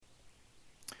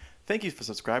Thank you for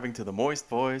subscribing to the Moist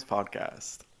Boys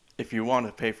podcast. If you want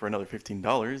to pay for another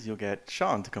 $15, you'll get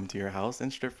Sean to come to your house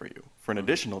and strip for you. For an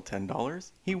additional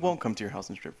 $10, he won't come to your house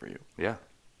and strip for you. Yeah.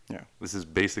 Yeah. This is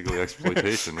basically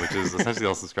exploitation, which is essentially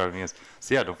all subscribing is.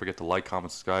 So yeah, don't forget to like,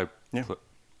 comment, subscribe. Yeah.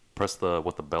 Press the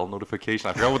bell notification.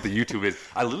 I forgot what the YouTube is.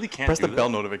 I literally can't Press do the bell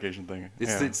notification thing.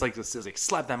 It's like this is like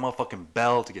slap that motherfucking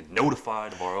bell to get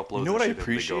notified of our uploads. You know what I and shit as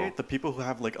they go. appreciate? The people who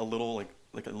have like a little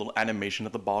like a little animation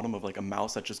at the bottom of like a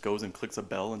mouse that just goes and clicks a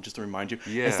bell and just to remind you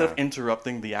instead of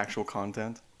interrupting the actual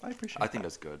content. I appreciate. I think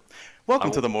that's good. Welcome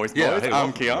to the Moist Boys. Hey,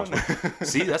 I'm welcome to the Moist Keon. Boys.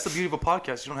 See, that's the beauty of a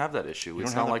podcast. You don't have that issue.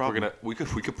 It's don't not have like that we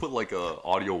could put like a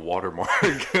audio watermark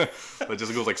that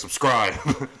just goes like subscribe.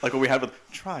 Like what we had with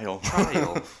Trial.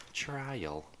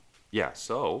 Yeah.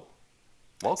 So.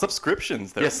 Welcome.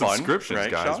 Subscriptions. They're fun, subscriptions,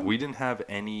 right, guys. Sean? We didn't have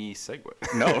any segue.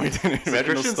 No, we didn't.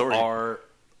 Imagine no Subscriptions story. are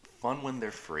fun when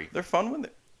they're free. They're fun when they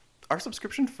are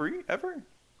subscription free ever.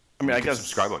 I mean, I guess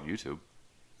subscribe on YouTube.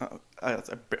 I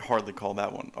hardly call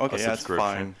that one. Okay, yeah, that's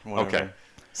fine. Whatever. Okay.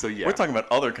 So yeah, we're talking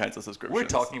about other kinds of subscriptions. We're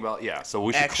talking about so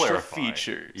we should extra clarify.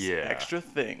 features, Yeah. extra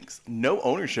things, no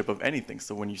ownership of anything.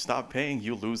 So when you stop paying,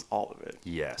 you lose all of it.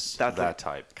 Yes, That's that the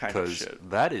type. kind of Because shit.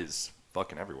 that is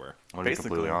fucking everywhere. I'm gonna be Basically.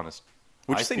 completely honest.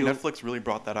 Would you I say feel- Netflix really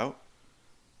brought that out?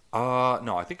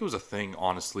 No, I think it was a thing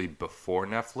honestly before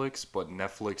Netflix, but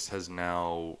Netflix has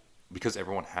now, because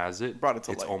everyone has it, Brought it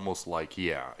to it's light. almost like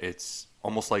it's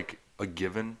almost like a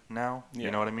given now. Yeah.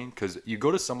 You know what I mean? Because you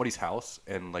go to somebody's house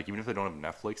and like even if they don't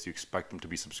have Netflix, you expect them to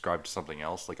be subscribed to something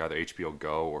else, like either HBO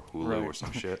Go or Hulu or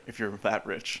some shit. If you're that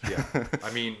rich. Yeah,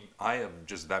 I mean, I have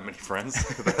just that many friends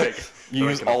that You I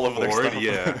use can all of their afford. stuff.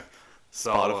 Yeah.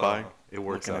 So, Spotify, it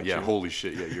works looking out. at Yeah, you. holy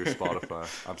shit. Yeah, you're Spotify.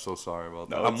 I'm so sorry about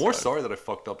that. No, I'm it's more fine. sorry that I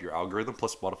fucked up your algorithm.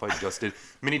 Plus, Spotify just did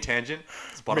mini tangent.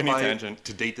 Spotify Mini tangent.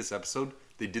 to date this episode.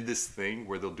 They did this thing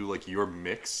where they'll do like your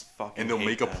mix, Fucking and they'll hate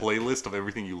make a that. playlist of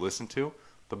everything you listen to.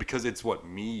 But because it's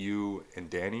me, you, and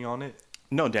Danny on it.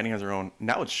 No, Danny has her own.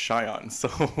 Now it's Cheyenne. So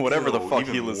whatever the Yo, fuck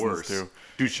even he listens worse. to.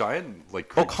 Dude, Cheyenne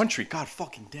like. Oh, country. God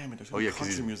fucking damn it. There's 'cause country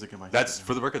he's- music in my head. That's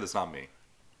for the record. That's not me.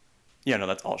 Yeah, no,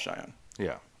 that's all Cheyenne.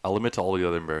 Yeah, I'll admit to all the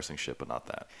other embarrassing shit, but not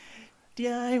that.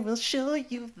 I will show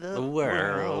you the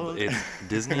World.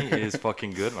 Disney is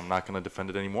fucking good, and I'm not going to defend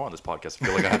it anymore on this podcast. I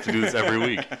feel like I have to do this every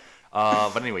week.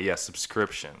 But anyway, yeah,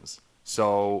 subscriptions.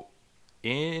 So,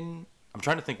 I'm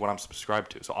trying to think what I'm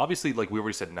subscribed to. So, obviously, like we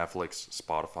already said, Netflix,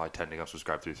 Spotify, technically I'm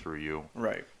subscribed through you.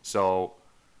 Right. So,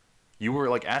 you were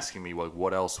like asking me, like,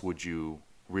 what else would you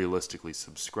realistically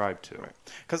subscribe to? Right.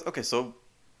 Because so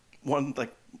one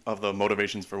like of the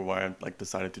motivations for why I like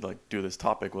decided to like do this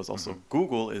topic was also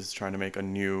Google is trying to make a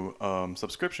new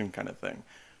subscription kind of thing.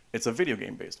 It's a video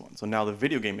game based one. So now the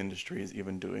video game industry is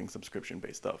even doing subscription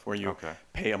based stuff where you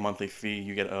pay a monthly fee,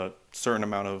 you get a certain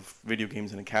amount of video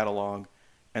games in a catalog,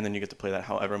 and then you get to play that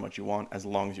however much you want as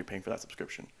long as you're paying for that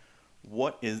subscription.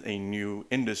 What is a new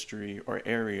industry or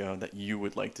area that you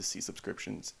would like to see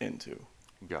subscriptions into?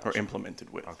 Gotcha. Or implemented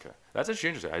with. Okay. That's actually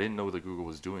interesting. I didn't know that Google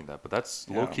was doing that, but that's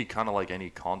low-key kind of like any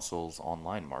consoles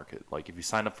online market. Like if you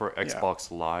sign up for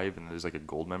Xbox Live and there's like a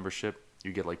gold membership,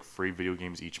 you get like free video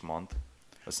games each month,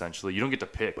 essentially. You don't get to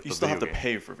pick But you the still have to video game.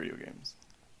 pay for video games.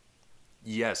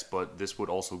 Yes, but this would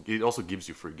it also gives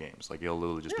you free games. Like it'll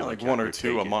literally just be Like like one or here,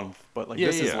 two take a it. month. But like Yeah,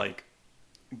 this is yeah. like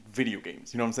video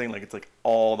games. You know what I'm saying? Like it's like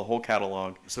all the whole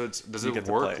catalog. So does you it get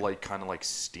to work play. like kind of like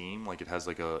Steam? Like it has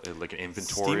like an inventory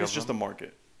Steam of is just them? a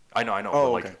market. I know,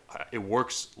 Oh, but okay. it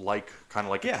works like kind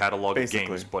of like Yeah, a catalog basically. of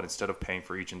games, but instead of paying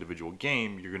for each individual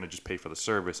game, you're gonna just pay for the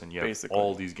service, and you have Basically.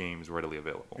 all these games readily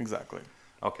available. Exactly.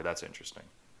 Okay, that's interesting.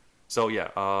 So yeah,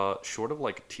 short of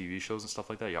like TV shows and stuff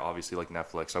like that, yeah, obviously like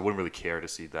Netflix, I wouldn't really care to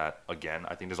see that again.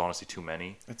 I think there's honestly too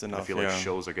many. It's enough, I feel like yeah.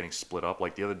 shows are getting split up.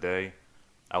 Like the other day,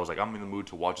 I was like, I'm in the mood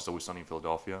to watch It's Always Sunny in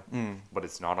Philadelphia, but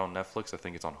it's not on Netflix. I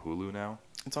think it's on Hulu now.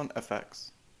 It's on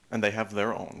FX. And they have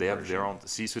their own. They have version. their own.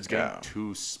 See, so it's getting Yeah.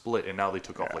 too split, and now they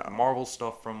took off like Yeah. Marvel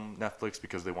stuff from Netflix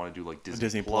because they want to do like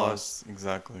Disney Plus.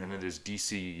 Exactly. and then there's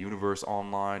DC Universe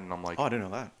Online, and I'm like, Oh, I didn't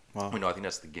know that. Wow. wait, no, I think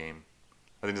that's the game.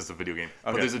 I think that's the video game.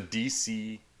 But Okay. there's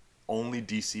a only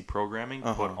DC programming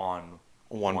put on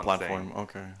One platform. thing,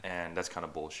 Okay. and that's kind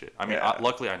of bullshit. I mean, Yeah.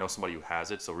 luckily I know somebody who has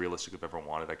it, so realistically, if I ever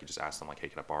wanted, I could just ask them like, hey,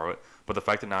 can I borrow it? But the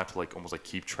fact that now I have to like almost like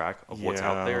keep track of what's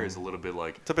out there Yeah. is a little bit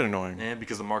like, It's a bit annoying.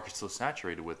 because the market's so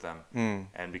saturated with them,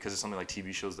 and because it's something like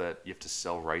TV shows that you have to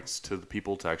sell rights to the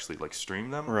people to actually like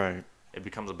stream them, Right. it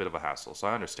becomes a bit of a hassle. So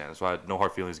I understand. That's why I had no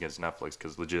hard feelings against Netflix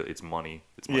because legit, it's money.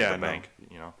 It's money Yeah, in the no. bank.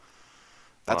 You know.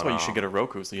 That's But, why you should get a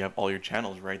Roku so you have all your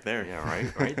channels right there. Yeah,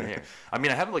 right there. I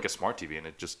mean, I have like a smart TV and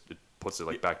it puts it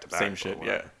like back to back. Same but shit,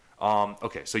 whatever.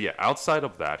 Okay, so yeah, outside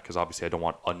of that, because obviously I don't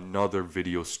want another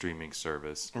video streaming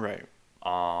service. Right.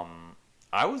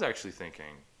 I was actually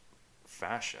thinking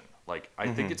fashion. Like, I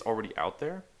think it's already out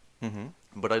there,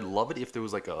 but I'd love it if there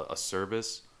was like a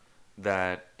service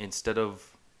that instead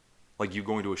of like you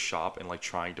going to a shop and like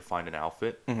trying to find an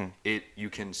outfit, you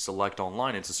can select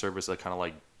online. It's a service that kind of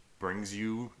like brings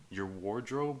you your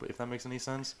wardrobe, if that makes any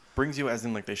sense. Brings you as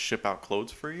in like they ship out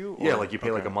clothes for you? Yeah, like you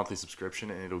pay like a monthly subscription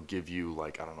and it'll give you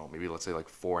like, I don't know, maybe let's say like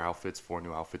 4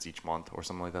 new outfits each month or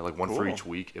something like that. Like one for each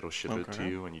week, it'll ship it to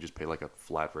you and you just pay like a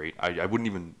flat rate. I wouldn't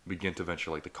even begin to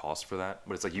venture like the cost for that,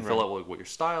 but it's like you fill out like what your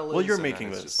style is. Well, you're and making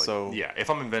then it's this, just, like, so... Yeah,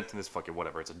 if I'm inventing this, fuck it,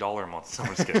 whatever. It's $1 a month. So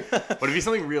I'm just kidding. But if it's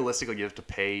something realistic, like you have to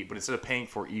pay, but instead of paying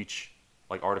for each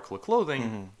like article of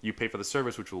clothing, you pay for the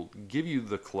service, which will give you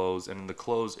the clothes. And in the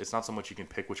clothes, it's not so much you can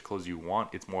pick which clothes you want.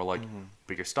 It's more like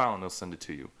pick your style and they'll send it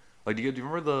to you. Like, do you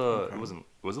remember the?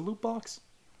 Was it Loot Box?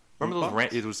 Remember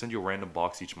those? It would send you a random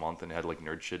box each month and it had like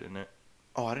nerd shit in it.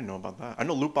 Oh, I didn't know about that. I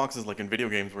know loot boxes like in video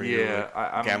games where you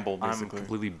like, gamble basically. I'm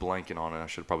completely blanking on it. I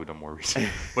should have probably done more research.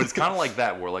 But it's kind of like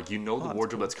that where like the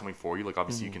wardrobe that's coming for you. Like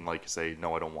obviously you can like say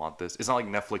no, I don't want this. It's not like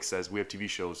Netflix says we have TV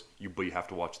shows, but you have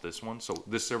to watch this one. So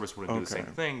this service wouldn't do the same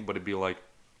thing, but it'd be like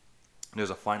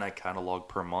there's a finite catalog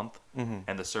per month,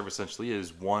 and the service essentially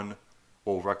is one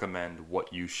will recommend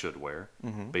what you should wear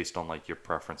based on like your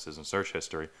preferences and search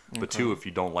history. But two, if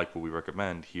you don't like what we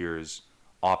recommend, here's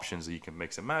options that you can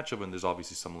mix and match of, and there's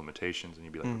obviously some limitations, and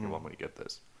you'd be like, okay, well, I'm going to get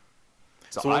this.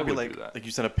 So I would do that. Like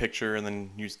you send a picture, and then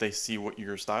they see what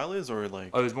your style is, or like...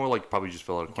 Oh, it's more like probably just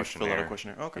fill out a questionnaire.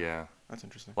 Okay. Yeah. That's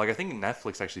interesting. Like I think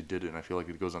Netflix actually did it, and I feel like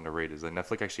it goes underrated. Is that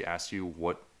Netflix actually asks you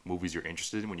what movies you're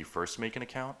interested in when you first make an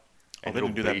account. And they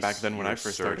didn't do that back then when I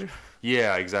first started.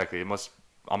 Yeah, exactly.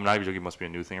 I'm not even joking, it must be a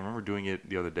new thing. I remember doing it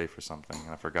the other day for something, and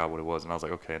I forgot what it was, and I was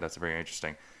like, okay, that's very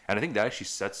interesting. And I think that actually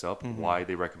sets up why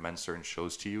they recommend certain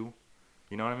shows to you.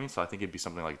 You know what I mean? So I think it'd be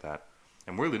something like that.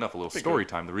 And weirdly enough, a little story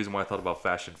time. The reason why I thought about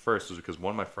fashion first was because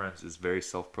one of my friends is very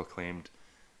self-proclaimed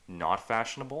not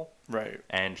fashionable. Right.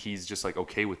 And he's just like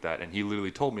okay with that. And he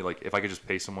literally told me like if I could just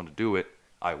pay someone to do it,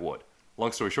 I would.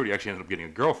 Long story short, he actually ended up getting a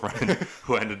girlfriend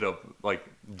who ended up like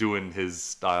doing his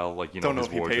style, like don't know his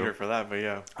if he paid her for that, but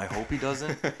yeah. I hope he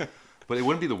doesn't. But it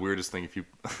wouldn't be the weirdest thing if you.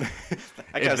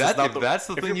 If that's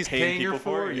the thing he's paying her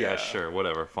for, yeah, sure,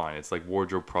 whatever, fine. It's like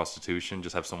wardrobe prostitution.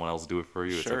 Just have someone else do it for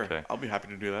you. Sure, it's okay. I'll be happy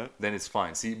to do that. Then it's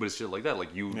fine. See, but it's shit like that.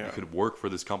 Like you could work for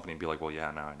this company and be like, well,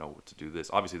 yeah, now I know what to do this.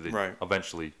 Obviously, they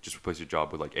eventually just replace your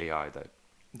job with like AI that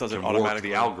does it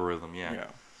automatically. The algorithm, yeah.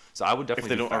 So I would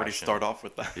definitely. If they don't already start off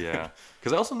with that. Yeah,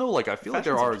 because I also know like I feel like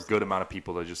there are a good amount of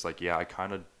people that are just like, yeah, I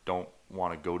kind of don't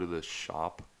want to go to the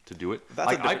shop to do it.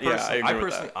 Like, I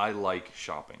personally I like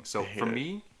shopping. So for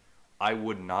me, I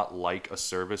would not like a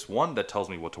service, one, that tells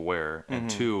me what to wear, and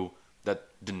two, that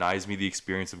denies me the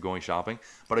experience of going shopping.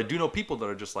 But I do know people that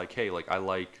are just like, hey, like I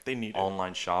like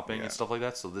online shopping and stuff like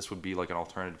that. So this would be like an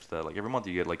alternative to that. Like every month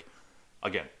you get like,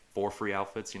 again, 4 free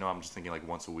outfits. I'm just thinking like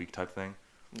once a week type thing.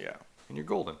 Yeah. And you're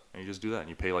golden. And you just do that. And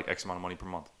you pay like X amount of money per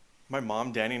month. My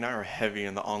mom, Danny, and I are heavy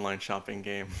in the online shopping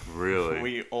game.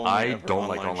 Really? I don't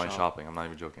like online shopping. I'm not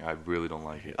even joking. I really don't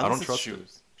like it. I don't trust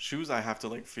shoes. Shoes, I have to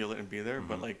like feel it and be there.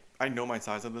 But like, I know my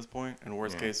size at this point, and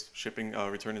worst case, shipping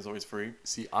return is always free.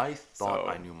 See, I thought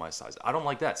I knew my size. I don't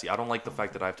like that. See, I don't like the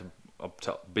fact that I have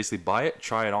to basically buy it,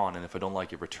 try it on, and if I don't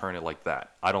like it, return it like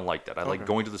that. I don't like that. I like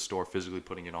going to the store, physically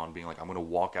putting it on, being like, I'm gonna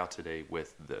walk out today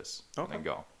with this, and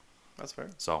go. That's fair.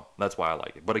 So that's why I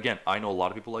like it. But again, I know a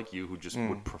lot of people like you who just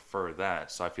would prefer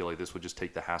that. So I feel like this would just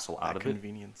take the hassle out of it.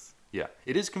 Convenience. Yeah,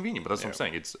 it is convenient, but that's what I'm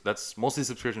saying. That's most of these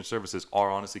subscription services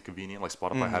are honestly convenient. Like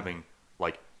Spotify having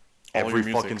like every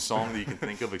fucking song that you can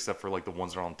think of, except for like the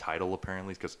ones that are on Tidal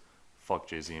apparently, because fuck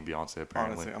Jay-Z and Beyonce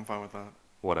apparently. Honestly, I'm fine with that.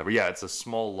 Whatever. Yeah, it's a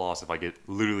small loss if I get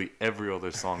literally every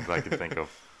other song that I can think of.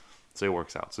 So it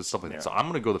works out. So it's stuff like that. So I'm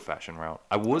gonna go the fashion route.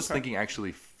 I was thinking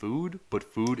actually food, but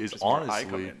food is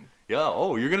honestly. Yeah.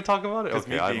 Oh, you're gonna talk about it?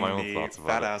 Okay, I have my own thoughts about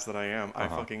it. Fat ass that I am, I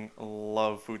fucking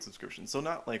love food subscriptions. So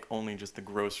not like only just the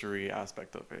grocery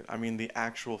aspect of it. I mean the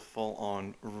actual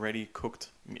full-on ready cooked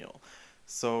meal.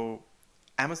 So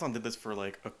Amazon did this for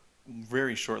like a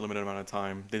very short limited amount of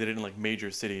time. They did it in like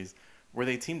major cities where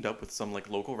they teamed up with some like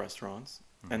local restaurants,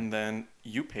 and then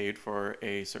you paid for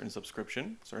a certain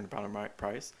subscription, certain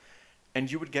price,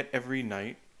 and you would get every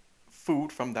night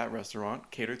food from that restaurant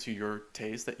catered to your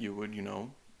taste that you would,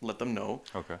 let them know.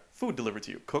 Okay. Food delivered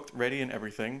to you, cooked, ready, and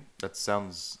everything. That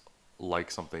sounds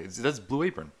like something. That's Blue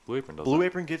Apron. Blue Apron does Blue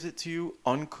Apron gives it to you,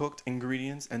 uncooked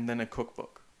ingredients, and then a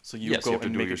cookbook. So you go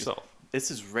and make it yourself. This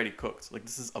is ready cooked. Like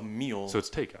this is a meal. So it's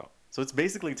takeout. So it's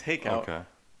basically takeout. Okay.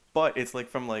 But it's like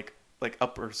from like like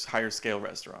higher scale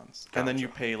restaurants, and then you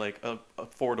pay like a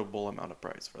affordable amount of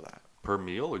price for that Per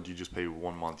meal, or do you just pay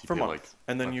 1 month? You for pay month, like,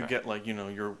 and then you okay. get like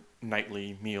your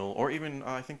nightly meal, or even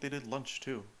I think they did lunch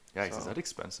too. Yeah, So, is that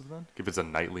expensive then? If it's a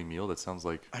nightly meal, that sounds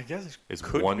like I guess it it's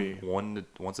could be.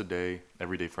 once a day,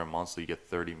 every day for a month, so you get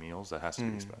 30 meals. That has to Mm.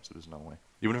 be expensive. There's no way.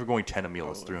 Even if you're going 10 a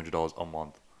meal, it's Probably. $300 a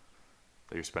month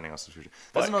that you're spending on subscription.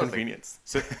 But That's another convenience.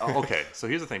 thing. So, okay, so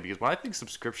here's the thing, because when I think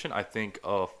subscription, I think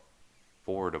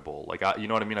affordable. Like, you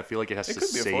know what I mean? I feel like it has It to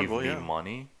could be save affordable, me yeah.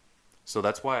 money. So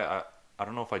that's why I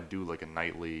don't know if I do like a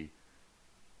nightly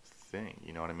thing.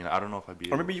 You know what I mean? I don't know if I'd be Or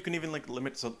able. maybe you can even like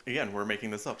limit. So again, we're making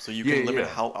this up. So you Yeah, can limit yeah.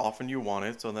 how often you want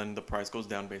it. So then the price goes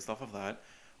down based off of that.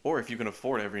 Or if you can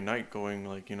afford every night going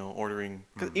like ordering.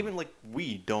 Because even like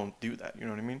we don't do that. You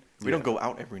know what I mean? We Yeah. don't go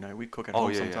out every night. We cook at Oh,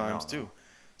 home yeah, yeah, sometimes no, too. no.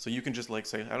 So you can just like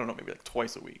say I don't know, maybe like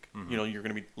twice a week. You're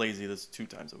gonna be lazy. This 2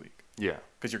 times a week Yeah.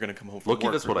 because you're gonna come home from Look,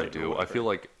 work. that's what I late or do. I whatever. feel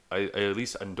like I at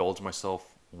least indulge myself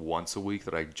once a week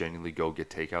that I genuinely go get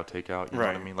takeout. You know what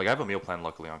I Right. mean? Like I have a meal plan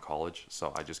luckily on college,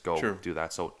 so I just go True. do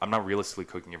that. So I'm not realistically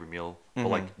cooking every meal, but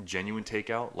like genuine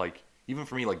takeout, like even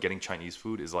for me, like getting Chinese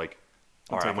food is like,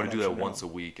 all right, I'm take gonna an do that extra once a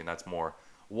meal. week, and that's more.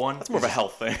 One, That's more of a it's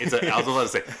health thing. I was about to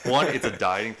say, one, it's a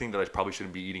dieting thing that I probably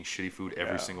shouldn't be eating shitty food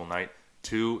every Yeah. single night.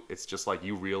 Two, it's just like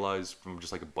you realize from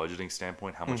just like a budgeting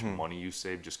standpoint how much money you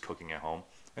save just cooking at home.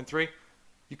 And three,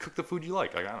 you cook the food you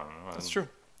like. Like I don't know. That's true.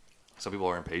 Some people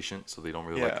are impatient, so they don't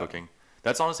really like Yeah. cooking.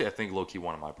 That's honestly, I think, low key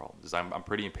one of my problems. Is I'm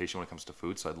pretty impatient when it comes to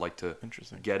food, so I'd like to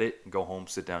Interesting. get it, go home,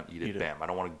 sit down, eat it, Eat it. bam. I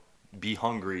don't want to be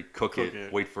hungry, cook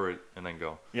it, wait for it, and then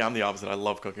go. Yeah, I'm the opposite. I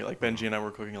love cooking. Like Benji and I were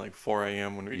cooking at like 4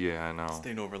 a.m. when we Yeah, I know.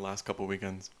 stayed over the last couple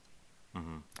weekends.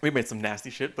 We made some nasty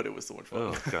shit, but it was so much fun.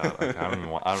 Oh god, okay, I don't even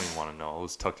want to know. I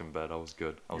was tucked in bed. I was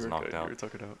good. I was You were knocked good. out. You were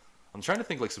tuck it out. I'm trying to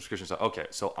think like subscriptions. Okay,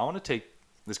 so I want to take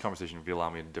this conversation if you allow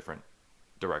me in a different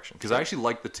direction because I actually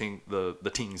like the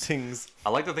things. Tings. I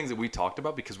like the things that we talked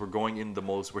about because we're going in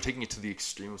we're taking it to the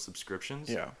extreme of subscriptions.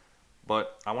 Yeah.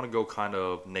 But I want to go kind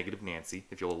of negative Nancy,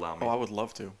 if you'll allow me. Oh, I would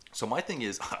love to. So my thing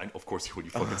is, of course you would,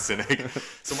 you fucking cynic.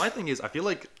 So my thing is, I feel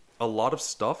like a lot of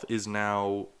stuff is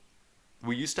now.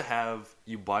 We used to have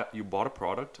you bought a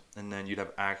product and then you'd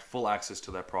have full access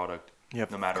to that product. You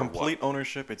have no matter complete what.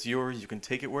 ownership. It's yours. You can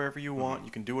take it wherever you want. You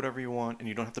can do whatever you want, and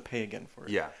you don't have to pay again for it.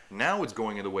 Yeah. Now it's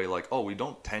going in the way like, oh, we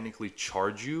don't technically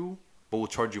charge you, but we'll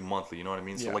charge you monthly. You know what I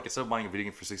mean? So Yeah. like instead of buying a video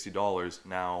game for $60,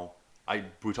 now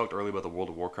we talked earlier about the World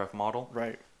of Warcraft model.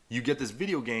 Right. You get this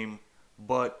video game,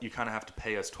 but you kind of have to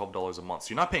pay us $12 a month. So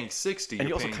you're not paying $60. And you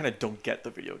you're also paying- kind of don't get the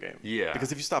video game. Yeah.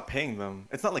 Because if you stop paying them,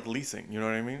 it's not like leasing. You know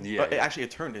what I mean? Yeah, But yeah. It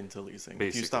turned into leasing. If you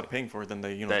Basically. stop paying for it, then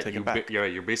they that take you it back.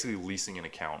 you're basically leasing an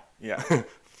account Yeah.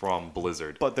 from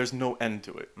Blizzard. But there's no end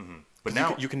to it. But 'Cause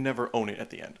now you can never own it at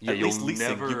the end. Yeah, at you'll least leasing,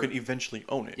 you never- can eventually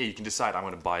own it. yeah, you can decide I'm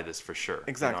going to buy this for sure.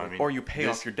 Exactly. You know what I mean? Or you pay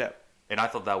This- off your debt. And I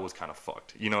thought that was kind of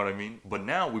fucked. You know what I mean? But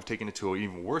now we've taken it to an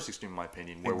even worse extreme, in my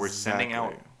opinion, where we're sending out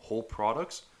Exactly. whole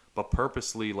products, but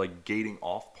purposely like gating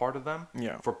off part of them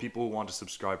Yeah. for people who want to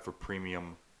subscribe for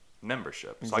premium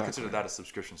membership. So I consider that a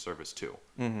subscription service too.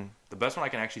 The best one I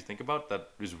can actually think about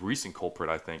that is recent culprit,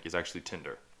 I think, is actually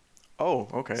Tinder. Oh,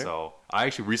 okay. So I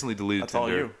actually recently deleted That's all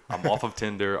Tinder. you. I'm off of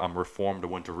Tinder. I'm reformed. I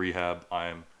went to rehab.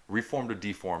 I'm reformed or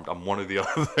deformed. I'm one or the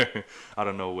other. I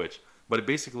don't know which. But it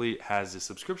basically has this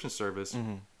subscription service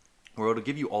where it'll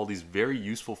give you all these very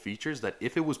useful features that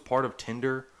if it was part of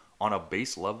Tinder on a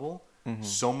base level,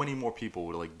 so many more people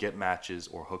would like get matches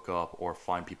or hook up or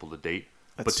find people to date.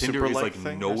 That But Tinder is super-like like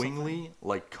thing or knowingly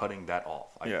like cutting that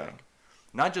off, I Yeah. think.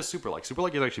 Not just Super Like. Super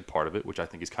Like is actually part of it, which I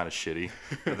think is kind of shitty.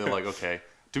 And they're like, okay.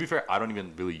 To be fair, I don't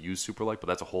even really use Super Like, but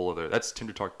that's a whole other. That's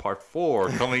Tinder Talk Part 4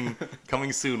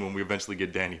 coming soon when we eventually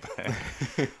get Danny back.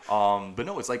 But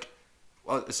no, it's like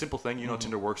a simple thing. You know,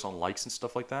 Tinder works on likes and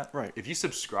stuff like that. Right. If you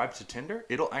subscribe to Tinder,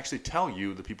 it'll actually tell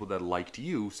you the people that liked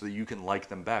you, so that you can like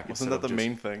them back. Wasn't instead that of the just-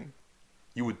 main thing?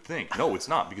 You would think. No, it's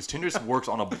not because Tinder works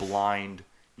on a blind.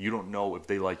 You don't know if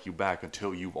they like you back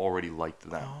until you've already liked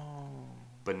them. Oh.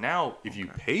 But now, if you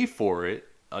pay for it,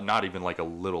 not even like a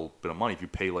little bit of money, if you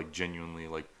pay like genuinely,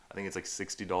 like I think it's like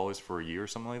 $60 for a year or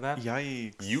something like that,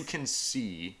 Yikes. you can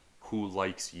see who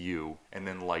likes you and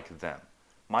then like them.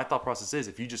 My thought process is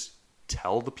if you just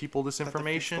tell the people this That defeats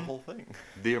information, the whole thing.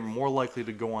 they're more likely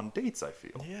to go on dates, I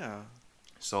feel. Yeah.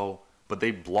 So, but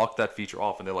they blocked that feature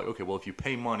off and they're like, okay, well, if you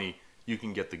pay money, you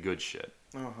can get the good shit.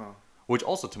 Uh-huh. Which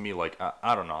also to me, like,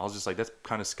 I don't know. I was just like, that's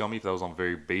kind of scummy. If that was on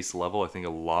very base level, I think a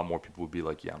lot more people would be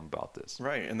like, yeah, I'm about this.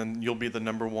 Right, and then you'll be the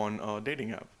number one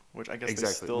dating app, which I guess they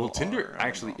Exactly. still Well, Tinder are. I don't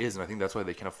actually know. is, and I think that's why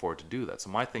they can afford to do that. So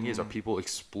my thing is, are people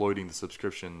exploiting the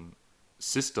subscription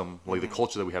system, like the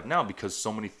culture that we have now, because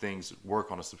so many things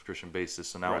work on a subscription basis.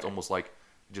 So now it's Right. almost like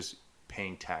just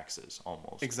paying taxes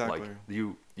almost. Exactly. Like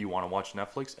you want to watch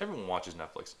Netflix? Everyone watches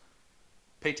Netflix.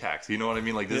 Pay tax. You know what I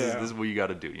mean? Like this is what you got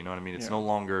to do. You know what I mean? It's no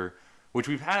longer, which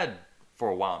we've had for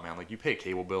a while, man. Like you pay a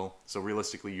cable bill, so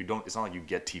realistically you don't. It's not like you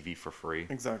get TV for free.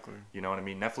 Exactly. You know what I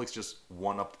mean? Netflix just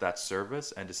one upped that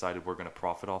service and decided we're gonna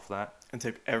profit off that. And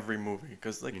take every movie,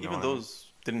 because like You know even what I mean? those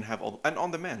didn't have all and on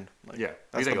demand. Like, Yeah,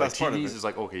 that's exactly. the best Like part of TVs it. is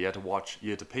like, okay, you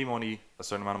had to pay money, a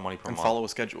certain amount of money per And month, follow a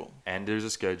schedule. and there's a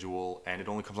schedule, and it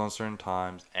only comes on certain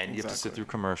times, and you have to sit Exactly. through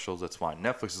commercials. That's fine.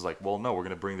 Netflix is like, well, no, we're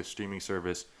gonna bring the streaming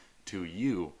service to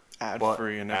you,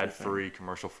 Ad-free and everything. ad-free,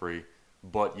 commercial-free,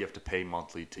 but you have to pay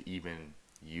monthly to even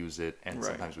use it. And Right.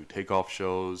 sometimes we take off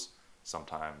shows,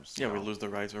 sometimes Yeah, you we know, lose the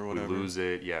rights or we whatever. lose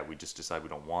it. Yeah, we just decide we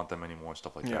don't want them anymore,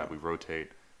 stuff like Yeah. that. We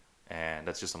rotate, and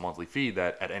that's just a monthly fee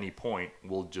that at any point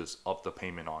we'll just up the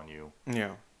payment on you,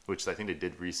 Yeah. which I think they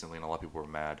did recently, and a lot of people were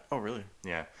mad. Oh, really?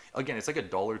 Yeah, again, it's like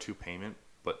 $1 or $2 payment,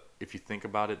 but if you think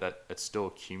about it, that it still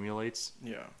accumulates.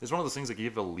 Yeah. It's one of those things like you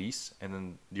have a lease, and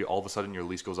then all of a sudden your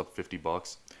lease goes up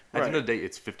 $50. At the end Right. of the day,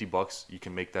 it's $50. You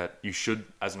can make that. You should,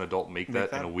 as an adult, make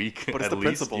that in a week. But it's at the least,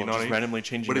 principle you of know what just I mean? randomly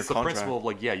changing But your it's the contract. principle of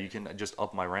like, yeah, you can just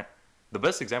up my rent. The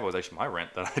best example was actually my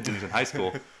rent that I did in high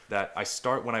school. That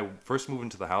when I first moved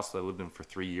into the house that I lived in for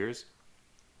 3 years,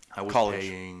 I was College.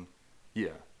 paying. Yeah.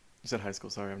 You said high school.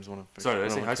 Sorry, I just want to. Sorry,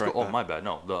 did I say high school? Oh, my bad.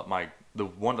 No, the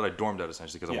one that I dormed at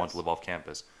essentially because I wanted to live off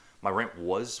campus. My rent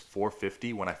was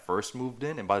 $450 when I first moved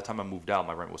in, and by the time I moved out,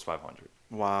 my rent was $500.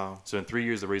 Wow. So in 3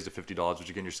 years, they raised it $50, which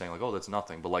again, you're saying like, oh, that's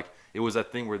nothing. But like, it was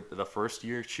that thing where the first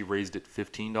year she raised it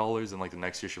 $15, and like the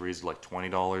next year she raised it like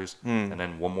 $20, and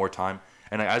then one more time.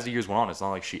 And like, as the years went on, it's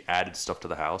not like she added stuff to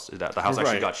the house. The house actually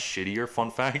Right. got shittier. Fun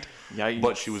fact. Yikes.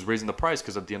 But she was raising the price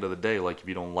because at the end of the day, like if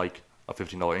you don't like a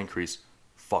 $15 increase,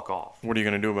 fuck off. What are you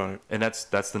gonna do about it? And that's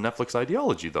the Netflix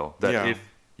ideology, though. That Yeah. if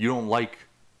you don't like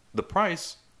the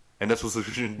price, and that's what you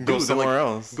should do, Go they're somewhere like,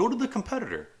 else. Go to the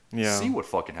competitor. Yeah. See what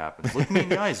fucking happens. Look me in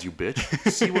the eyes, you bitch.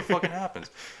 See what fucking happens.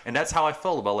 And that's how I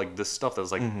felt about like this stuff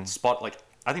that's like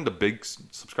I think the big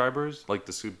subscribers, like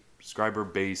the subscriber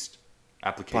based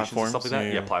applications and stuff like Platforms? that. Yeah,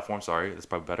 Yeah, yeah. platform, sorry, that's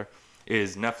probably better.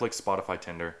 Is Netfllix, Spotify,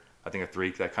 Tinder. I think are three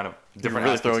that kind of You're different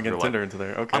really aspects throwing of your in life. Tinder into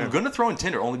there. Okay. I'm gonna throw in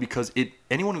Tinder only because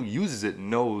anyone who uses it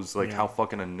knows like Yeah. how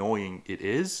fucking annoying it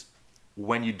is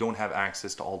when you don't have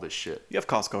access to all this shit. You have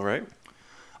Costco, right?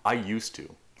 I used to.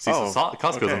 See, Oh, so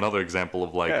Costco is okay. another example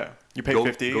of like Yeah. You pay go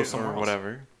 50 somewhere or else.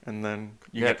 whatever, and then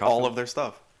you Yeah, get all Costco. of their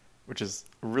stuff, which is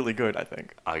really good, I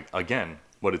think. Again,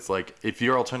 but it's like if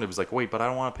your alternative is like, wait, but I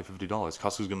don't want to pay $50.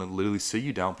 Costco's gonna literally sit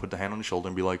you down, put the hand on your shoulder,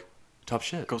 and be like, tough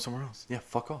shit. Go somewhere else. Yeah,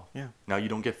 fuck off. Yeah. Now you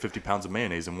don't get 50 pounds of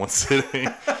mayonnaise in one sitting.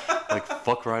 Like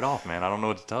fuck right off, man. I don't know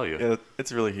what to tell you. Yeah,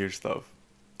 it's really huge stuff.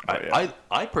 But yeah.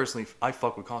 I personally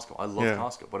fuck with Costco. I love Yeah.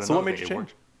 Costco. But So what another made thing, you it change?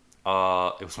 worked.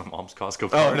 It was my mom's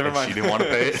Costco card. never and mind. She didn't want to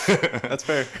pay it. That's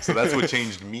fair. So that's what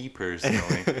changed me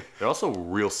personally. They're also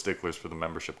real sticklers for the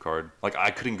membership card. Like I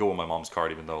couldn't go with my mom's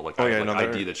card even though like I had like, they're-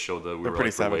 ID that showed that we They're were pretty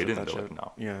like savage related. with And that they're shit.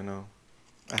 like, no. Yeah, no.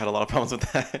 I had a lot of problems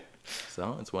with that.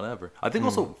 So it's whatever. I think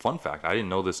also fun fact. I didn't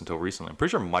know this until recently. I'm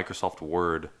pretty sure Microsoft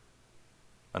Word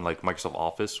and like Microsoft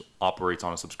Office operates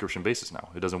on a subscription basis now.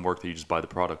 It doesn't work that you just buy the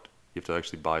product. You have to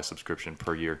actually buy a subscription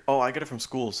per year. Oh, I get it from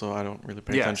school, so I don't really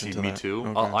pay attention see, to me that. too.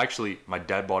 Okay. Actually, my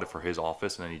dad bought it for his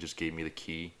office, and then he just gave me the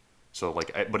key. So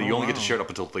like, but you Oh, only get to wow. share it up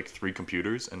until like 3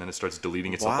 computers, and then it starts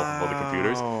deleting itself off of other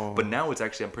computers. Wow. But now it's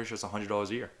actually, I'm pretty sure it's $100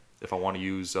 a year if I want to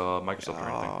use Microsoft or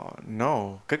anything. Oh,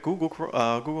 no. Get Google,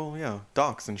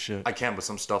 Docs and shit. I can, but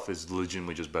some stuff is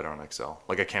legitimately just better on Excel.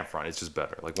 Like I can't front, it's just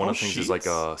better. Like one of the things is like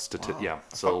Sheets? Wow. yeah. I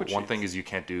So fuck with one thing Sheets. is you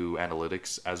can't do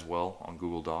analytics as well on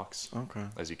Google Docs Okay.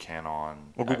 as you can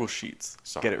on Well, Google Sheets.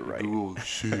 sorry, Get it right. Google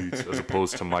Sheets as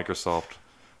opposed to Microsoft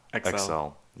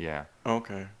Excel. Yeah.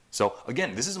 Okay. So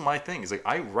again, this is my thing. Is like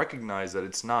I recognize that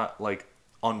it's not like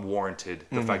unwarranted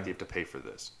the fact that you have to pay for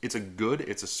this. It's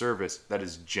a service that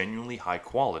is genuinely high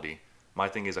quality. My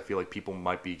thing is I feel like people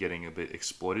might be getting a bit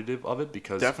exploitative of it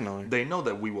because Definitely. they know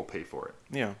that we will pay for it.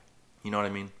 Yeah. You know what I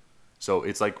mean? So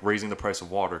it's like raising the price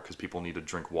of water because people need to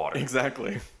drink water.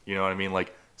 Exactly. You know what I mean?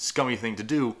 Like scummy thing to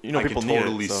do. You know, I people can need it,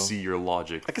 totally so- see your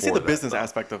logic. I can for see the that business stuff.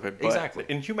 aspect of it, but Exactly.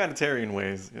 in humanitarian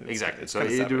ways. Exactly. It's So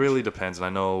kinda it savage. really depends, and I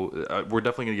know we're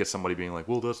definitely gonna get somebody being like,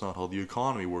 "Well, that's not how the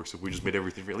economy works. If we just made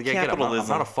everything free." Like, yeah, I get it. I'm Capitalism.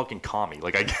 not a fucking commie.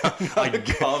 Like,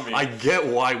 commie. I get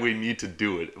why we need to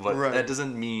do it, but Right. that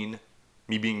doesn't mean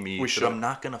me being me We that should. I'm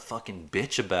not gonna fucking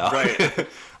bitch about. Right.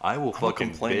 I will fucking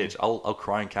complain. bitch. I'll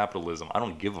cry in capitalism. I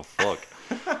don't give a fuck.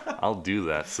 I'll do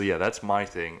that. So yeah, that's my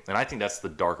thing, and I think that's the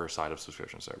darker side of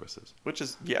subscription services. Which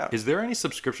is, yeah. Is there any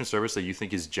subscription service that you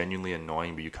think is genuinely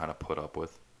annoying, but you kind of put up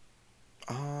with?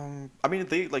 I mean,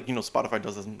 they, like, Spotify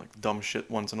does this, like, dumb shit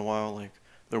once in a while. Like,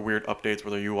 their weird updates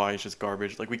where their UI is just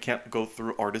garbage. Like we can't go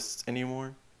through artists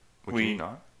anymore. Can you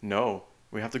not? No,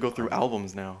 we have to go through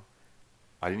albums now.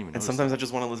 I didn't even know. And sometimes I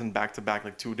just want to listen back to back,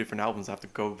 like 2 different albums. I have to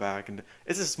go back, and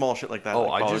it's just small shit like that. Oh,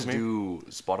 like, I just me. do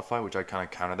Spotify, which I kind of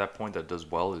counter that point. That does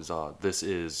well is this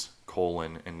is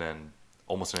colon and then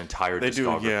almost an entire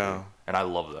discography. Yeah. And I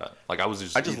love that. Like I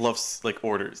just love like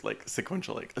orders, like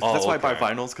sequential. Like Oh, that's why I buy okay.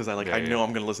 vinyls because I know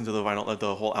I'm gonna listen to the vinyl,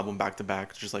 the whole album back to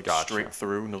back, just like Gotcha. straight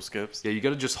through, no skips. Yeah, you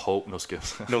gotta just hope no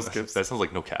skips. No skips. That sounds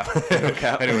like no cap. No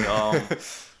cap. Anyway,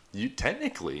 you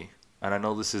technically, and I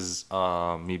know this is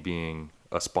me being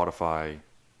a Spotify,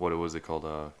 what was it called,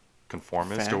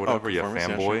 conformist Fan? or whatever. Oh, Yeah, conformist,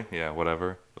 yeah, fanboy. sure. Yeah,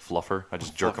 whatever. The fluffer. I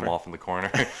just jerk them Fluffer. off in the corner.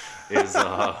 Is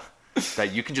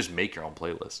that you can just make your own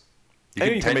playlist.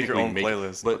 You can make your own technically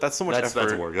playlist, but that's so much effort.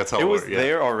 That's work. That's how it was works. Yeah.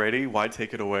 there already. Why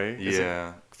take it away? Is it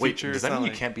Yeah. Wait, feature? does It's that not mean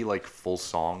you like- can't be like full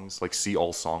songs, like see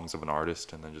all songs of an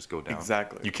artist and then just go down?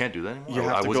 Exactly. You can't do that anymore? You I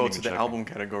have to wasn't go even to the checking. album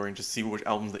category and just see which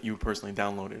albums that you personally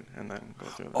downloaded, and then go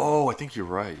through them. Oh, I think you're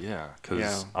right. Yeah, because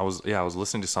Yeah. I was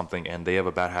listening to something and they have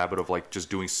a bad habit of like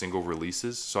just doing single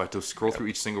releases. So I have to scroll through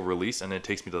each single release and then it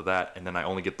takes me to that, and then I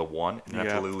only get the one, and I have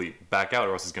to Yep. literally back out,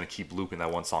 or else it's gonna keep looping that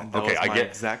one song. And that Okay, was I my get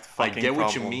exact I fucking get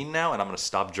what you problem. mean now, and I'm gonna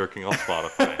stop jerking off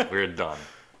Spotify. We're done.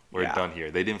 We're Yeah. done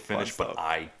here. They didn't finish, Fun but stuff.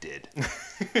 I did.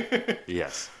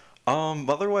 Yes.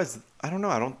 Otherwise, I don't know.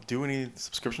 I don't do any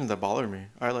subscriptions that bother me.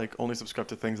 I like only subscribe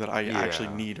to things that I actually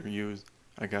Yeah. need or use,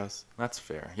 I guess. That's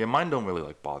fair. Yeah, mine don't really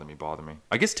like bother me.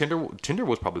 I guess Tinder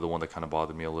was probably the one that kind of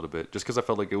bothered me a little bit, just because I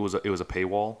felt like it was a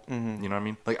paywall. Mm-hmm. You know what I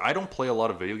mean? Like I don't play a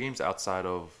lot of video games outside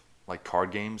of like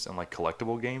card games and like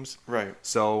collectible games. Right.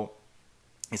 So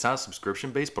it's not a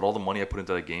subscription based, but all the money I put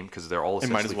into that game, because they're all It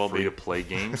might essentially as well free be. to play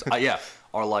games. Yeah,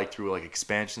 are like through like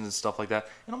expansions and stuff like that.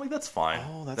 And I'm like, that's fine.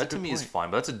 Oh, that's that a to good me is point.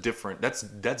 fine, but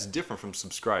that's different from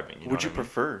subscribing. You know Would what you I mean?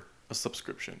 prefer a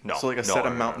subscription? No. So like a No, set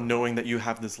no, amount, no. knowing that you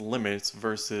have this limits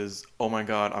versus, oh my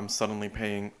god, I'm suddenly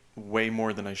paying way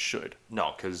more than I should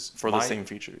No, because for the same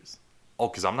features. Oh,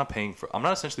 because I'm not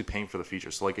essentially paying for the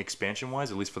features. So like expansion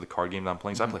wise, at least for the card game that I'm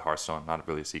playing, so I play Hearthstone, not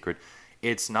really a secret.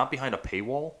 It's not behind a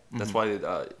paywall. That's why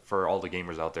for all the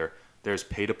gamers out there, there's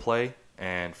pay to play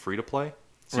and free to play.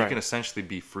 So you Right. can essentially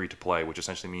be free to play, which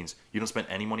essentially means you don't spend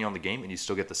any money on the game and you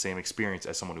still get the same experience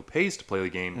as someone who pays to play the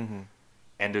game,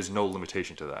 and there's no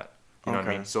limitation to that. You know what I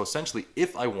Okay. mean? So essentially,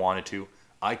 if I wanted to,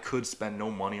 I could spend no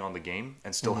money on the game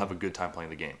and still have a good time playing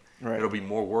the game. Right. It'll be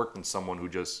more work than someone who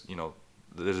just,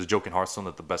 there's a joke in Hearthstone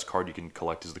that the best card you can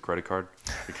collect is the credit card,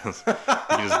 because you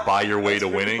can just buy your way to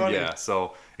That's pretty winning. funny. Yeah,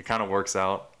 so it kind of works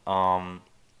out.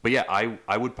 But yeah,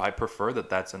 I prefer that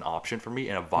that's an option for me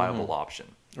and a viable option.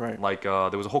 Right. Like there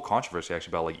was a whole controversy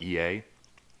actually about like EA.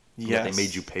 Yes. They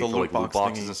made you pay the for like loot box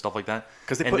boxes thingy. and stuff like that.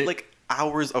 Because they And put like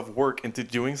hours of work into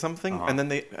doing something, Uh-huh. and then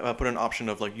they put an option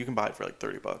of like you can buy it for like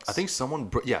 $30. I think someone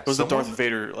it was the Darth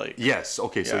Vader like. Yes.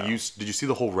 Okay. So Yeah. did you see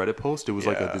the whole Reddit post? It was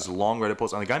like Yeah. this long Reddit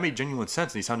post, and the guy made genuine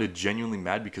sense, and he sounded genuinely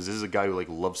mad because this is a guy who like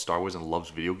loves Star Wars and loves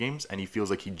video games, and he feels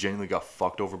like he genuinely got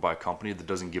fucked over by a company that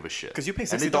doesn't give a shit. Because you pay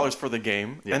And they $60 don't. for the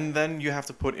game, Yeah. and then you have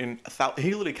to put in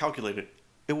he literally calculated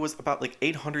it was about like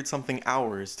 800 something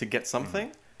hours to get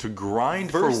something. to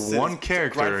grind Versus for one to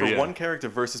character. grind for yeah. one character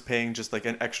versus paying just like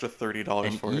an extra $30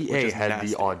 And for it. EA which is had nasty.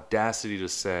 the audacity to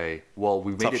say, "Well,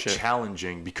 we made Tough it shit.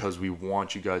 challenging because we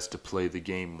want you guys to play the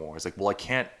game more." It's like, well, I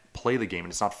can't play the game,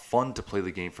 and it's not fun to play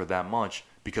the game for that much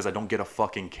because I don't get a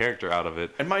fucking character out of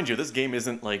it. And mind you, this game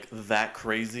isn't like that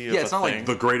crazy. Of Yeah, it's a not thing. like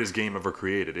the greatest game ever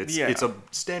created. It's Yeah. it's a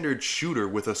standard shooter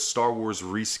with a Star Wars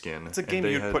reskin. It's a game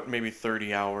you'd put maybe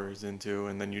 30 hours into,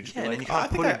 and then you just Yeah, be and like, then you oh,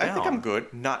 kinda put it I think down." I'm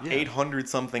good. Not Yeah. 800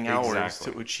 something hours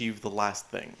Exactly. to achieve the last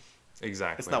thing.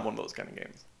 Exactly. It's not one of those kind of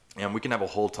games. And we can have a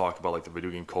whole talk about like the video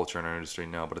game culture in our industry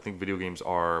now, but I think video games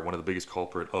are one of the biggest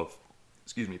culprit of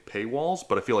paywalls.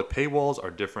 But I feel like paywalls are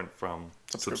different from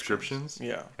subscriptions.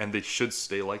 Yeah. And they should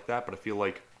stay like that. But I feel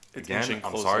like It's again, inching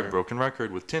I'm sorry, closer. broken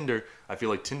record with Tinder. I feel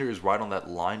like Tinder is right on that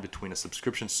line between a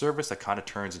subscription service that kind of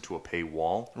turns into a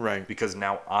paywall. Right. Because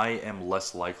now I am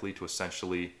less likely to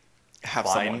essentially Have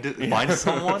find someone. find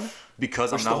someone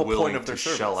because Which I'm is the not whole point willing of to their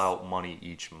shell service. out money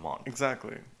each month.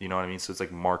 Exactly. You know what I mean? So it's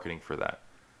like marketing for that.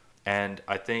 And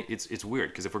I think it's weird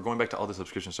because if we're going back to other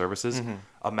subscription services,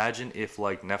 imagine if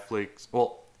like Netflix.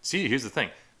 Well, see, here's the thing.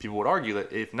 People would argue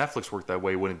that if Netflix worked that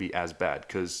way, it wouldn't be as bad.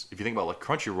 Because if you think about like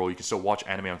Crunchyroll, you can still watch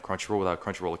anime on Crunchyroll without a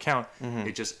Crunchyroll account.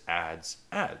 It just adds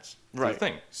ads. to Right. the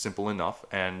thing. Simple enough.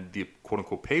 And the quote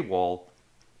unquote paywall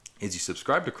is you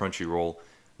subscribe to Crunchyroll,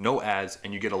 no ads,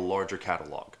 and you get a larger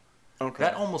catalog. Okay.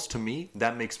 That almost to me,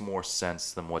 that makes more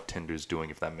sense than what Tinder's doing,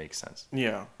 if that makes sense.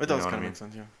 Yeah, it You does know what kind I of mean? make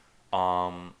sense. Yeah.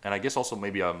 And I guess also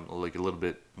maybe I'm like a little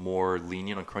bit more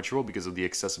lenient on Crunchyroll because of the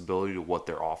accessibility to what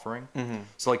they're offering.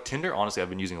 So like Tinder, honestly, I've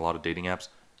been using a lot of dating apps.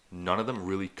 None of them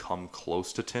really come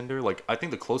close to Tinder. Like I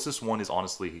think the closest one is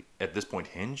honestly at this point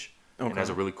Hinge. It has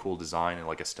a really cool design and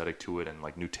like aesthetic to it and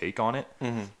like new take on it.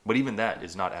 But even that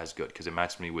is not as good because it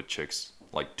matched me with chicks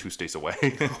like 2 states away.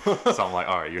 So I'm like,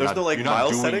 all right, you're not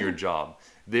doing setting? your job.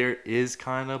 There is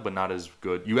kind of, but not as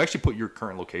good. You actually put your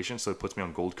current location, so it puts me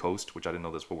on Gold Coast, which I didn't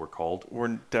know that's what we're called.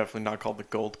 We're definitely not called the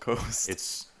Gold Coast.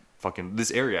 It's fucking this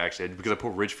area actually because I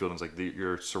put Ridgefield and it's like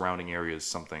your surrounding area is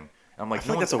something. And I'm like, I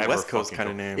feel like that's a West Coast kind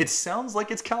of name. It sounds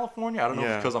like it's California. I don't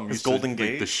know because I'm used Golden to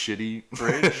Gate the shitty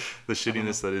Bridge, the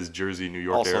shittiness that is Jersey, New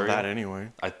York also area. that anyway.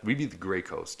 We'd be the Gray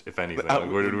Coast if anything.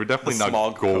 We're definitely the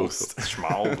not Gold Coast.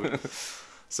 Smog.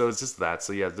 So it's just that.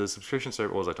 So yeah, the subscription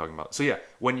service. What was I talking about? So yeah,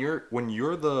 when you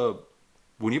have a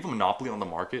monopoly on the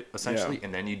market essentially,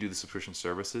 and then you do the subscription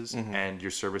services, and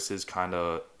your services kind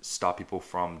of stop people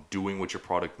from doing what your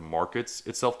product markets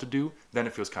itself to do, then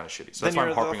it feels kind of shitty. So that's why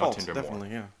I'm harping on Tinder more.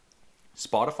 Yeah.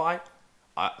 Spotify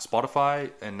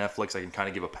and Netflix, I can kind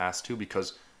of give a pass to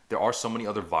because there are so many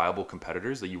other viable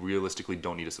competitors that you realistically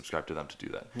don't need to subscribe to them to do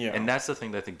that. Yeah. And that's the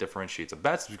thing that I think differentiates a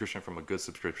bad subscription from a good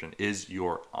subscription is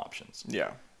your options.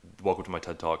 Yeah. Welcome to my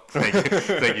TED Talk. Thank you.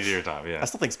 Thank you for your time. Yeah. I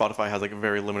still think Spotify has like a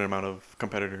very limited amount of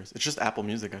competitors. It's just Apple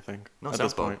Music, I think. No, at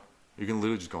this point. You can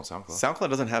literally just go on SoundCloud. SoundCloud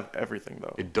doesn't have everything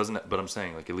though. It doesn't, but I'm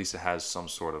saying like at least it has some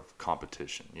sort of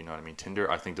competition. You know what I mean?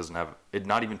 Tinder, I think, doesn't have it.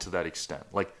 Not even to that extent.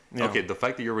 Like, okay, the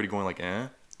fact that you're already going like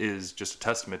is just a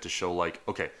testament to show like,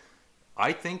 okay,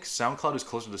 I think SoundCloud is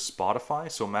closer to Spotify.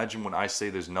 So imagine when I say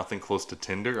there's nothing close to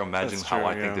Tinder. Imagine That's how true,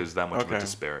 I think there's that much of a Okay.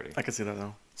 disparity. I can see that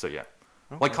though. So yeah.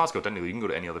 Okay. Like Costco, technically, you can go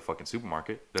to any other fucking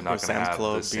supermarket. They're not going to Sam's have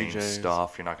Club, the same BJ's.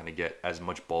 stuff. You're not going to get as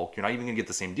much bulk. You're not even going to get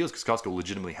the same deals because Costco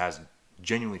legitimately has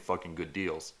genuinely fucking good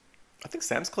deals. I think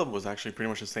Sam's Club was actually pretty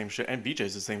much the same shit, and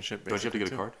BJ's the same shit. Don't you have to get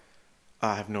a too. card?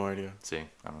 I have no idea. See,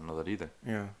 I don't know that either.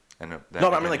 Yeah. And No,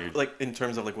 but I mean like in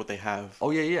terms of like what they have.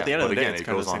 oh yeah, yeah. At the end But of the day, again, it's it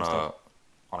kind of goes the same stuff.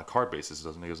 on a card basis,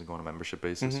 doesn't it? It doesn't go on a membership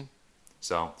basis.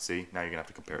 So see, now you're gonna have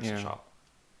to compare Yeah. shop.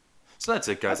 So that's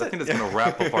it, guys. That's I think it. that's gonna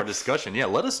wrap up our discussion. Yeah,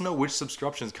 let us know which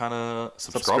subscriptions Let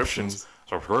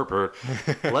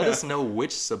us know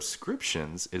which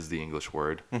subscriptions is the English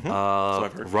word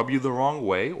I've heard. rub you the wrong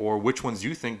way, or which ones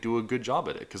you think do a good job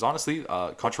at it. Because honestly,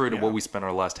 contrary to what we spent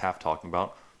our last half talking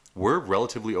about, we're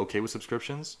relatively okay with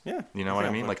subscriptions. Yeah. You know what I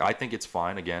Yeah, mean? but- Like, I think it's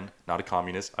fine. Again, not a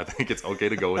communist. I think it's okay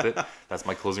to go with it. That's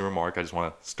my closing remark. I just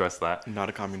want to stress that. Not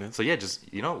a communist. So yeah,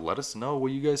 just let us know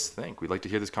what you guys think. We'd like to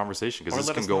hear this conversation because Or this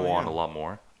let can us go know, on yeah. a lot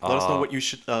more. Let us know what you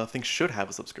should think should have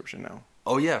a subscription now.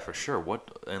 Oh yeah, for sure.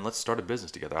 And let's start a business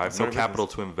together. I have no start a capital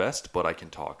to invest, but I can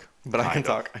talk. But I can Kind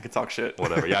of. talk. I can talk shit.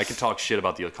 Whatever. Yeah, I can talk shit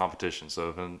about the competition. So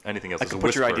if anything else, I is can a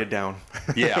put your whisper. idea down.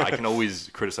 Yeah, I can always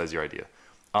criticize your idea.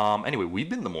 Anyway, we've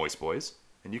been the Moist Boys,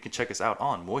 and you can check us out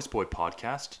on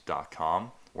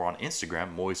moistboypodcast.com. We're on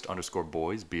Instagram,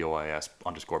 moist_boys,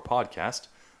 BOIS_podcast.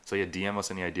 So yeah, DM us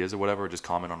any ideas or whatever. Just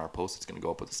comment on our post. It's going to go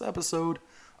up with this episode.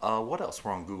 What else?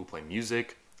 We're on Google Play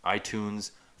Music,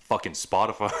 iTunes, fucking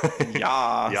Spotify.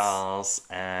 Yas. Yes.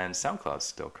 And SoundCloud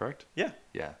still, correct? Yeah.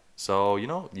 Yeah. So, you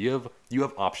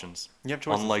have options. You have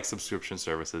choices. Unlike subscription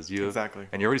services. Exactly.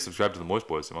 And you're already subscribed to the Moist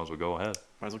Boys, so might as well go ahead.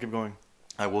 Might as well keep going.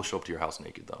 I will show up to your house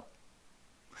naked, though.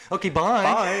 Okay, bye.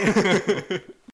 Bye.